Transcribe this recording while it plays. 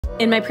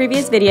In my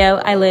previous video,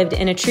 I lived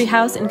in a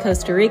treehouse in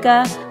Costa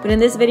Rica, but in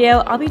this video,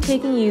 I'll be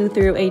taking you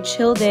through a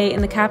chill day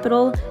in the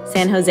capital,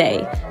 San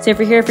Jose. So if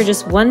you're here for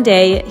just one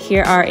day,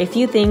 here are a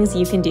few things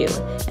you can do.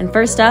 And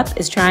first up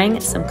is trying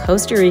some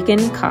Costa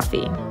Rican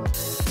coffee.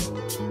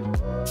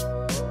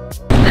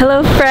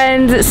 Hello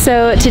friends,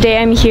 so today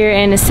I'm here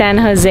in San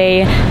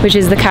Jose, which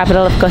is the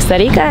capital of Costa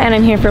Rica, and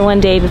I'm here for one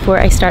day before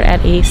I start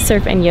at a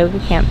surf and yoga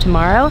camp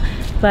tomorrow.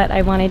 But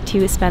I wanted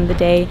to spend the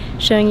day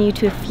showing you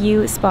to a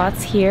few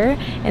spots here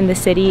in the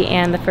city,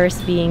 and the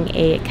first being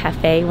a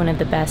cafe, one of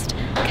the best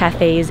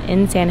cafes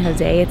in San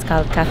Jose. It's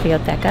called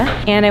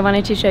Cafeoteca, and I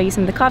wanted to show you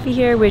some of the coffee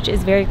here, which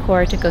is very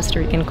core to Costa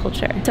Rican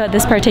culture. So at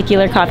this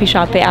particular coffee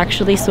shop, they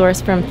actually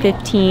source from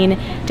 15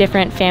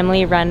 different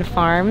family-run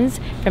farms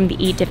from the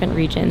 8 different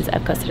regions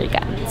of Costa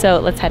Rica. So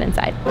let's head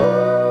inside.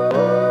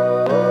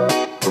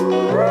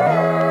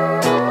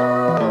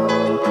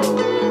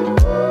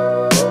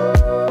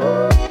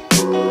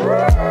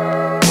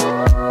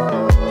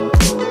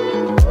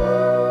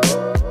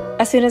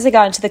 As soon as I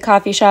got into the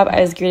coffee shop,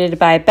 I was greeted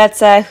by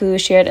Betsa, who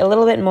shared a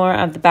little bit more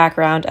of the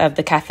background of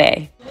the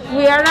cafe.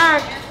 We are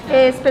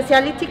a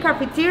specialty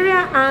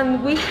cafeteria,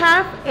 and we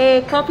have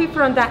a coffee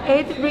from the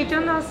 8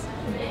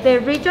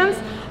 regions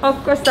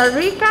of Costa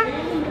Rica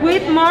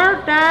with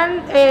more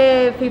than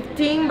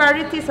 15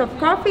 varieties of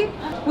coffee.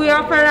 We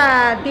offer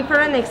a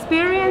different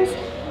experience,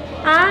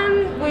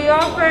 and we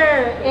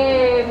offer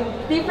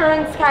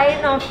different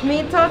kind of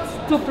methods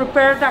to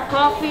prepare the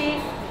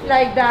coffee,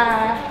 like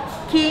the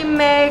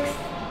Chemex,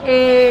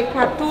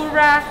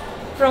 Caturra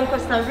from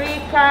Costa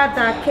Rica,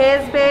 the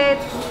Kesbet,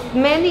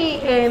 many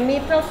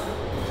methods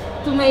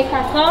to make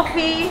a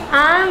coffee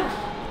and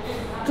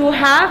to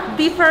have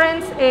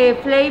different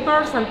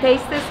flavors and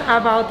tastes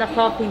about the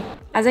coffee.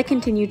 As I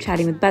continued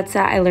chatting with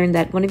Betsa, I learned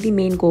that one of the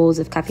main goals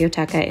of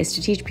Cafeoteca is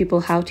to teach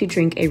people how to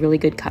drink a really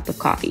good cup of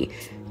coffee.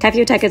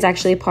 Cafeoteca is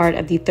actually a part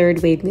of the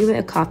third wave movement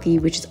of coffee,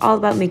 which is all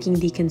about making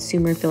the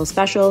consumer feel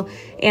special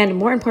and,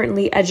 more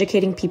importantly,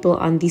 educating people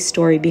on the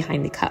story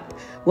behind the cup,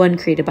 one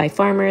created by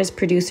farmers,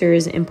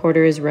 producers,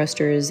 importers,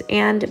 roasters,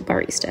 and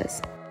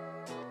baristas.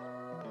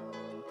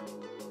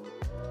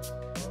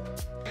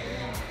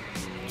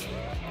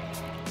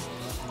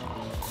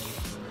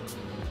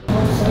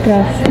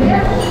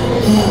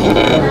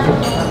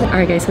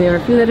 Alright guys, so we have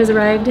our food that has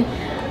arrived.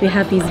 We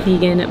have these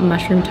vegan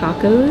mushroom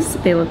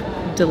tacos. They look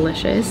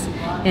delicious.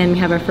 And we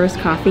have our first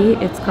coffee.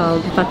 It's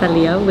called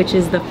Fatalio, which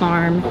is the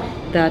farm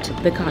that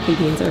the coffee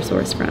beans are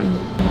sourced from.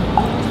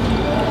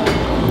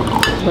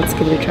 Let's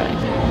give it a try.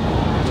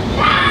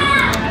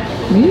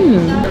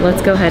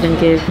 Let's go ahead and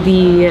give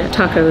the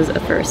tacos a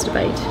first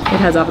bite. It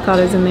has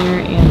avocados in there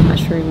and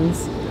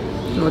mushrooms.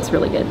 It looks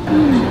really good.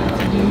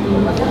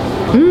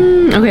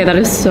 Okay, that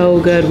is so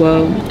good.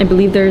 Whoa. I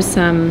believe there's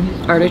some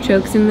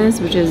artichokes in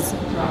this, which is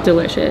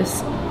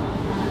delicious.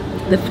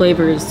 The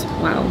flavors,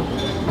 wow.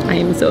 I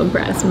am so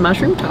impressed.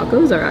 Mushroom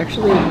tacos are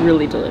actually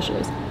really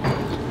delicious.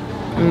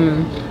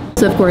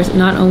 So of course,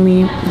 not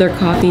only their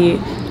coffee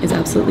is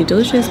absolutely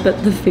delicious,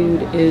 but the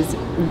food is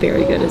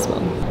very good as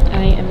well.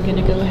 I am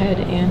gonna go ahead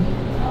and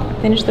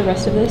finish the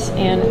rest of this,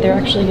 and they're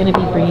actually gonna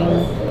be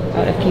bringing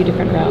out a few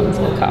different rounds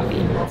of coffee.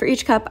 For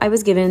each cup I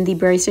was given, the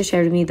barista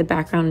shared with me the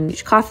background in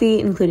each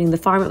coffee, including the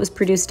farm it was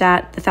produced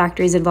at, the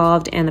factories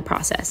involved, and the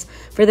process.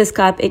 For this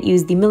cup, it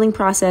used the milling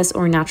process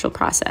or natural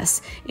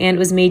process, and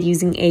was made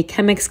using a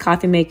Chemex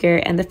coffee maker,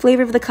 and the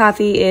flavor of the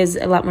coffee is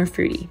a lot more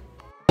fruity.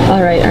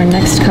 Alright, our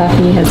next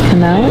coffee has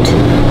come out.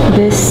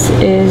 This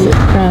is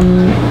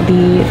from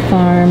the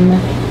farm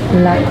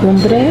La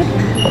Cumbre,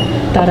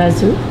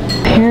 Tarazu.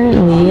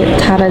 Apparently,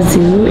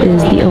 Tarazu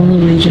is the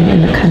only region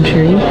in the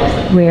country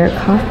where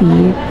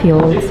coffee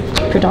fields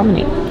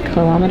predominate,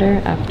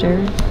 kilometer after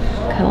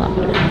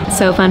kilometer.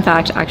 So fun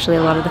fact, actually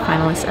a lot of the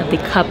finalists of the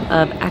Cup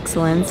of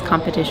Excellence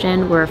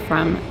competition were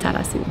from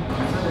Tarazu.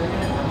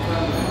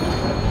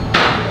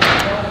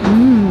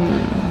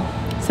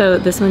 So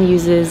this one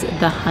uses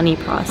the honey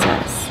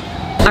process.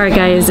 Alright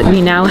guys,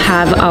 we now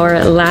have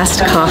our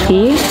last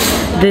coffee.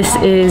 This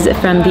is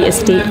from the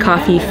Estate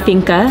Coffee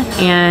Finca,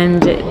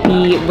 and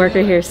the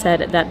worker here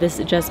said that this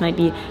just might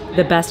be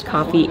the best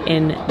coffee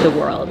in the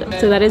world.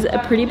 So that is a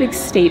pretty big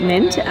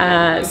statement,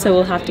 so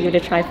we'll have to give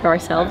it a try for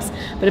ourselves.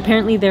 But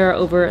apparently there are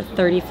over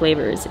 30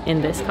 flavors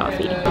in this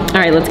coffee.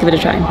 Alright, let's give it a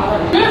try.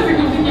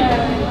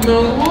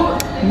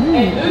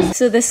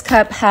 So this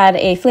cup had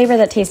a flavor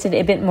that tasted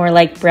a bit more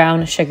like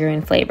brown sugar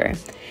in flavor.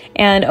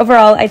 And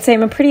overall, I'd say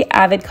I'm a pretty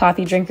avid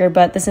coffee drinker,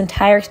 but this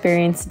entire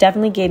experience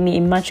definitely gave me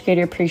a much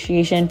greater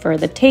appreciation for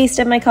the taste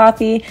of my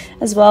coffee,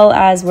 as well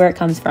as where it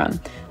comes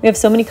from. We have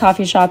so many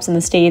coffee shops in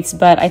the States,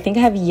 but I think I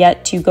have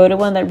yet to go to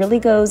one that really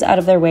goes out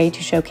of their way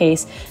to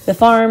showcase the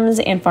farms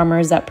and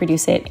farmers that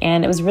produce it.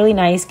 And it was really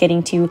nice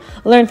getting to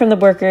learn from the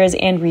workers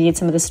and read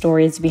some of the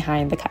stories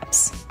behind the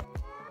cups.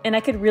 And I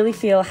could really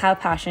feel how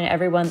passionate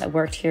everyone that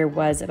worked here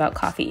was about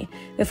coffee.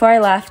 Before I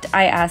left,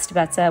 I asked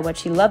Betsa what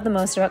she loved the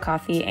most about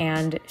coffee,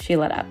 and she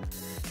lit up.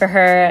 For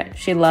her,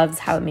 she loves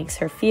how it makes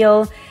her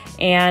feel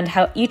and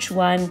how each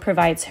one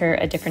provides her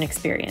a different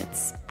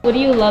experience. What do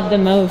you love the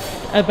most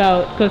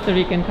about Costa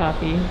Rican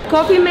coffee?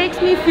 Coffee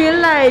makes me feel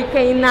like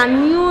in a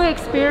new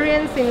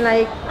experience, in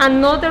like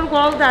another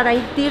world that I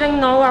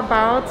didn't know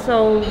about.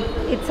 So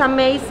it's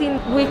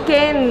amazing we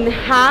can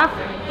have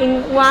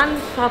in one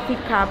coffee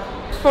cup.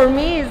 For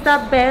me, it's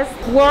the best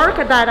work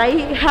that I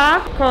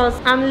have because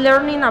I'm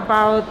learning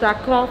about the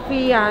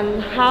coffee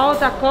and how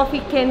the coffee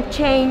can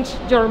change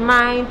your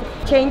mind.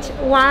 Change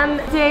one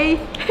day.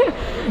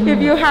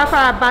 If you have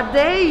a bad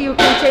day, you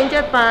can change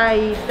it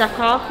by the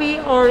coffee.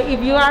 Or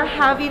if you are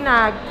having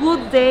a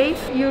good day,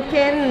 you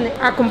can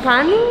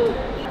accompany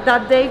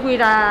that day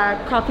with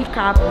a coffee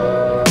cup.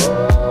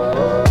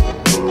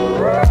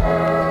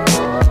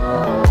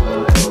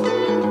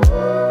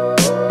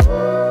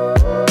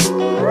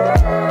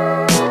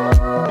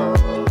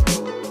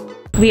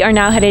 We are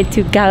now headed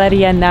to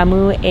Galeria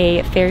Namu,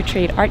 a fair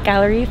trade art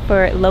gallery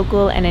for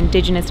local and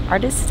indigenous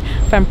artists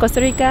from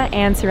Costa Rica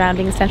and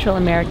surrounding Central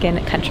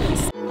American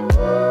countries.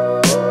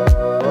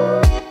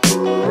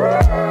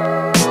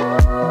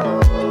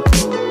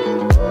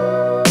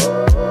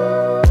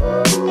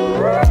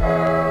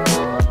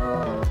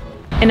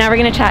 And now we're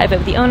going to chat a bit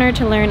with the owner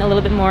to learn a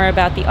little bit more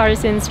about the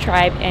artisans,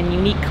 tribe, and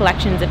unique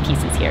collections of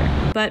pieces here.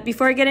 But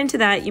before I get into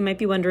that, you might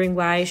be wondering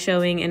why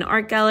showing an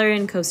art gallery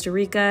in Costa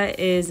Rica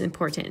is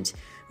important.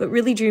 What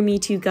really drew me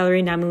to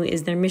Galeria Namu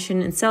is their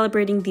mission in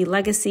celebrating the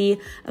legacy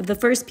of the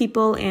first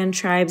people and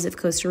tribes of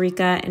Costa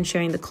Rica and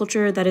sharing the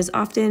culture that is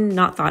often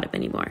not thought of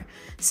anymore.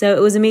 So it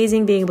was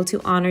amazing being able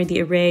to honor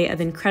the array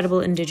of incredible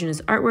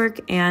indigenous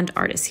artwork and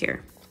artists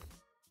here.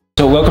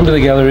 So welcome to the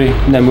Galeria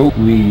Namu.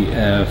 We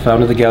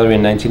founded the gallery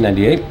in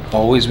 1998,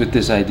 always with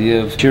this idea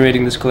of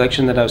curating this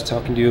collection that I was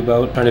talking to you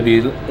about, trying to be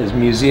as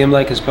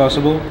museum-like as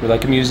possible. We're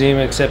like a museum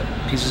except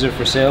pieces are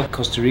for sale.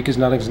 Costa Rica is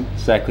not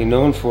exactly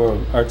known for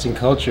arts and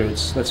culture.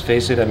 Let's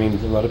face it, I mean,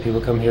 a lot of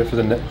people come here for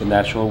the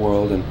natural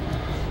world and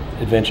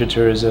adventure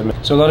tourism.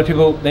 So a lot of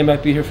people, they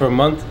might be here for a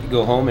month,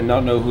 go home and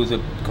not know who the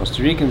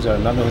Costa Ricans are,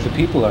 not know who the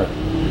people are.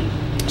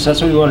 So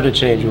that's what we wanted to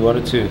change. We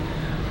wanted to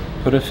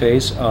put a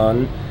face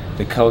on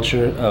the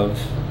culture of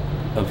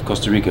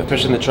Costa Rica.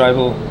 Especially in the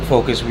tribal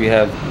focus, we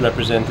have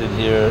represented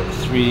here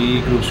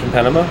 3 groups from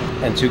Panama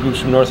and 2 groups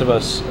from north of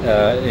us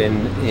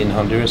in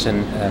Honduras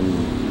and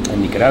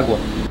Nicaragua.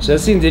 So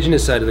that's the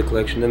indigenous side of the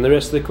collection, and the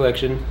rest of the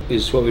collection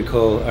is what we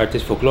call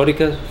artes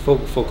folclóricas,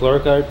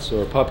 folkloric arts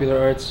or popular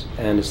arts,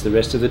 and it's the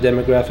rest of the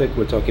demographic.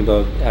 We're talking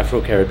about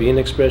Afro-Caribbean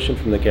expression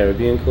from the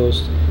Caribbean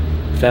coast,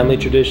 family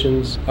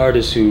traditions,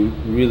 artists who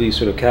really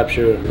sort of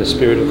capture the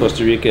spirit of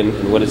Costa Rica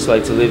and what it's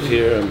like to live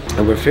here.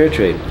 And we're fair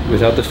trade.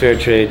 Without the fair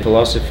trade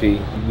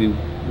philosophy, we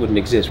wouldn't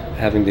exist.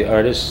 Having the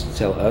artists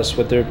tell us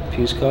what their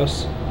piece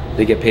costs,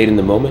 they get paid in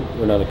the moment.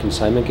 We're not a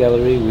consignment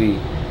gallery.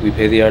 We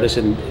pay the artists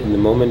in the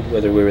moment,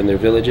 whether we're in their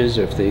villages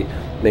or if they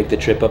make the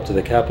trip up to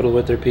the capital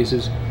with their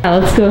pieces.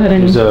 Let's go ahead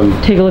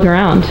and take a look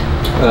around.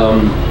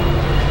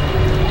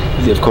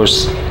 Of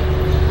course,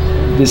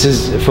 this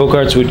is folk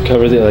arts would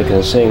cover like I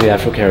was saying, the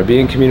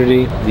Afro-Caribbean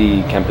community,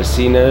 the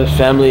campesina,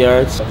 family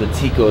arts, the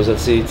ticos.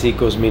 Let's say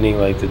ticos meaning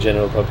like the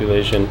general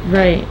population,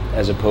 right?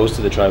 As opposed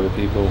to the tribal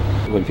people.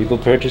 When people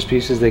purchase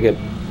pieces, they get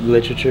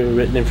literature,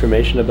 written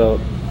information about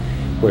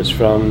where it's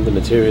from, the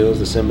materials,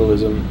 the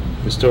symbolism,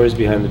 the stories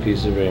behind the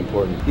pieces are very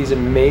important. These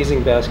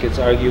amazing baskets,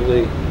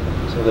 arguably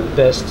some of the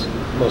best,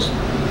 most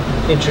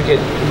intricate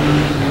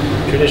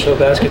traditional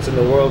baskets in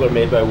the world, are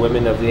made by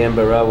women of the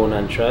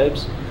Embera-Wonan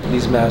tribes.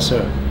 These masks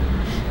are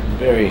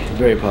very,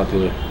 very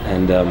popular,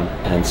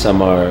 and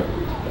some are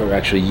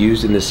actually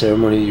used in the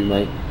ceremony. You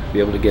might be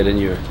able to get in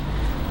your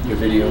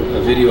video,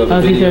 a video of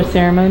a video. These are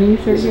ceremonies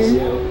right here?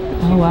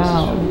 Yeah, oh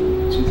wow.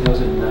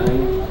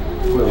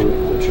 2009, where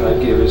the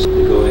tribe gave us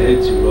the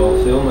go-ahead to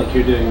roll film like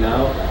you're doing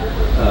now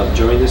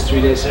during this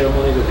 3-day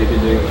ceremony, but they've been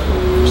doing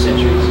it for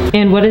centuries.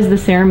 And what is the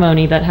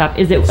ceremony that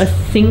happens? Is it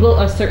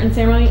a certain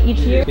ceremony each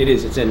year? It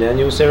is. It's an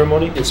annual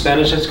ceremony. In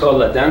Spanish, it's called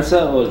La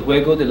Danza o el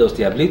Juego de los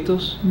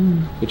Diablitos,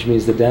 which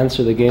means the dance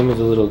or the game of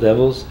the little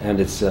devils,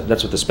 and it's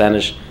that's what the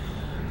Spanish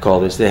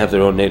call this. They have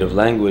their own native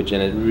language,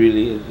 and it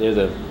really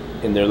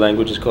in their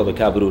language is called the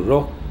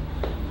Cabruro,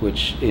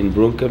 which in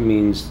Brunca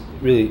means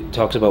really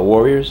talks about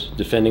warriors,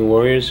 defending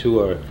warriors who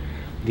are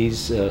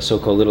these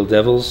so-called little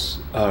devils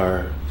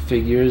are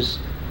figures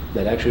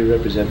that actually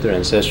represent their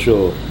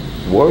ancestral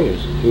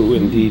warriors who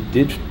indeed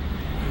did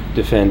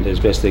defend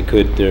as best they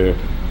could their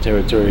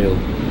territorial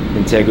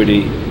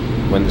integrity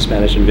when the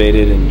Spanish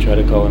invaded and tried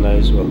to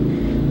colonize. Well,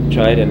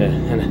 tried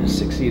and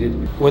succeeded.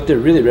 What they're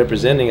really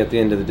representing at the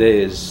end of the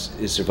day is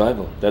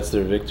survival. That's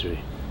their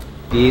victory.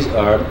 These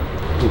are,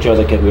 which are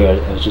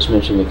I was just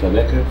mentioning the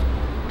Quebecer,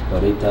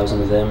 about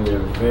 8,000 of them. They're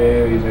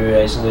very,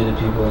 very isolated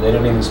people. They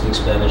don't even speak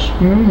Spanish.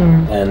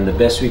 And the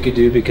best we could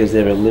do, because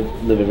they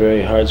live a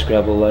very hard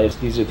scrabble life,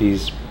 these are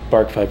these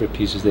bark fiber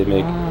pieces they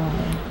make.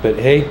 But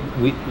hey,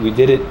 we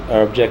did it.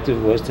 Our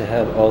objective was to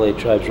have all 8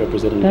 tribes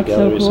represented in the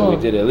gallery, so we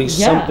did at least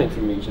something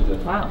from each of the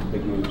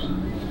groups.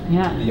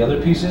 Yeah. The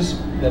other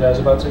pieces that I was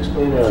about to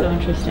explain are so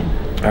interesting.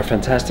 are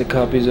fantastic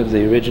copies of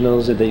the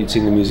originals that you'd see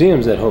in the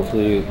museums that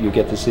hopefully you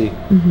get to see.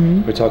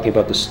 We're talking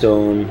about the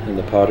stone and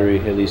the pottery,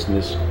 at least in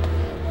this,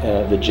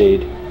 the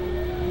jade.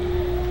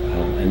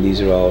 And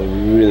these are all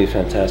really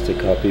fantastic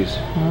copies.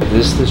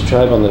 This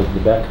tribe on the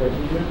back right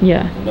here.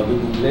 Yeah.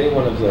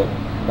 One of the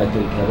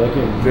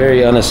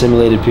very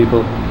unassimilated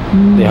people.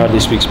 They hardly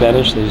speak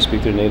Spanish. They just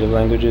speak their native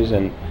languages,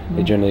 and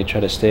they generally try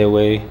to stay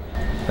away.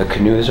 A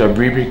canoe. This is our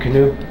Bribri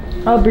canoe.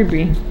 Oh,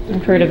 Bribri.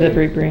 I've heard of the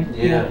Bribri.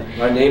 Yeah.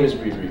 Our name is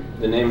Bribri.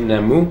 The name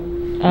Namu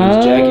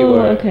means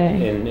jaguar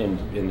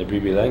in the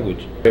Bribri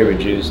language. Very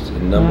reduced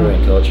in number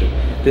and culture.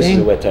 This is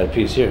a wet tile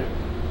piece here.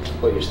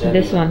 What you're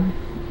standing. This one.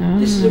 Oh.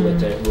 This is a wet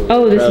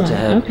tile. This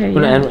one. Okay.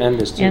 Well, and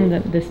this too. And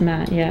this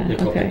mat. Yeah. They're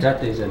called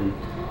petates, and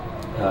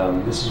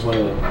this is one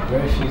of the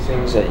very few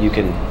things that you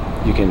can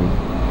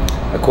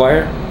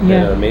acquire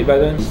that are made by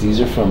them. These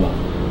are from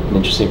an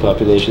interesting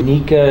population.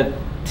 Nica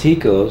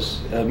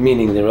Ticos,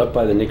 meaning they're up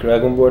by the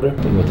Nicaraguan border,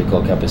 what they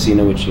call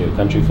campesino, which is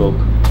country folk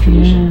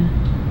tradition.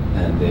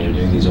 And they're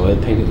doing these oil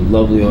paintings,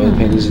 lovely oil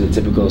paintings. This is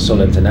the typical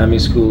Solentanami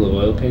school of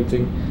oil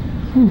painting.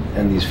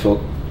 And these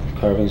folk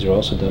carvings are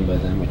also done by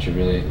them, which are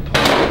really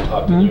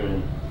popular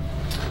and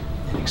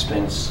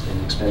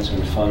inexpensive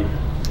and fun.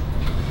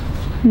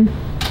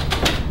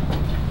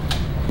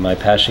 My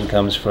passion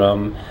comes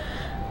from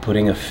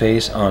putting a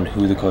face on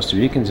who the Costa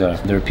Ricans are.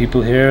 There are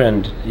people here,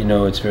 and you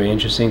know, it's very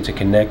interesting to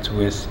connect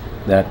with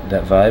that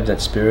vibe,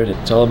 that spirit.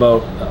 It's all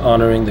about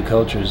honoring the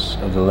cultures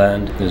of the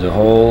land. There's a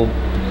whole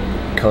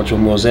cultural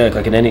mosaic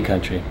like in any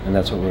country, and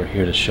that's what we're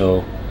here to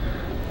show.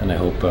 And I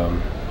hope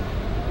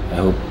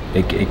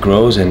it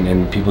grows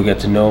and people get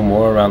to know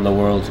more around the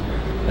world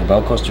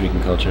about Costa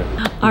Rican culture.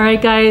 All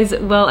right, guys.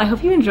 Well, I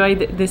hope you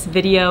enjoyed this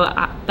video.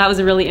 That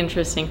was really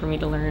interesting for me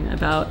to learn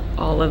about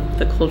all of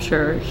the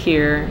culture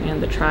here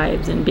and the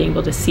tribes and being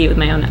able to see it with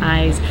my own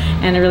eyes.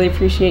 And I really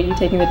appreciate you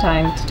taking the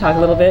time to talk a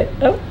little bit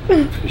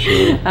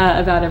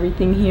about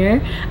everything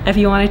here. If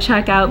you want to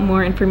check out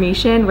more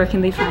information, where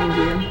can they find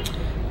you?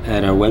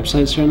 At our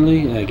website,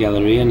 certainly,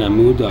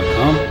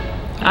 galerianamu.com.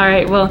 All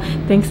right, well,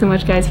 thanks so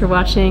much, guys, for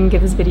watching.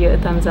 Give this video a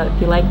thumbs up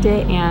if you liked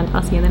it, and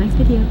I'll see you in the next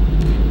video.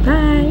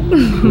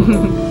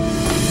 Bye.